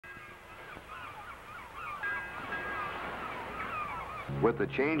With the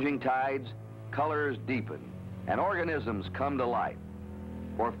changing tides, colors deepen and organisms come to life.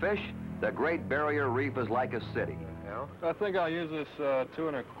 For fish, the Great Barrier Reef is like a city. I think I'll use this 2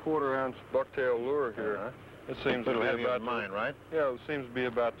 1/4 ounce bucktail lure here. It seems to be about mine, right? Yeah, it seems to be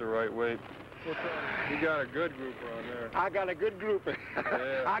about the right weight. You got a good grouper on there. I got a good grouper.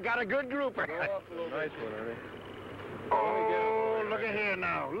 Yeah. I got a good grouper. Go off a little nice one, Ernie. Oh, look at here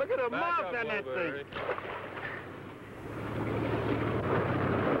now. Look at the mouth on that thing.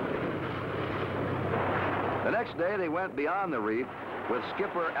 The next day, they went beyond the reef with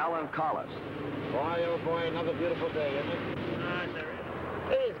skipper Alan Collis. Boy, oh boy, another beautiful day, isn't it?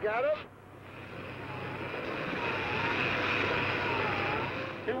 He's got him.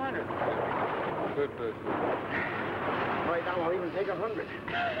 200. Good fish. Right now, I'll even take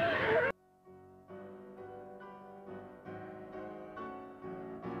 100.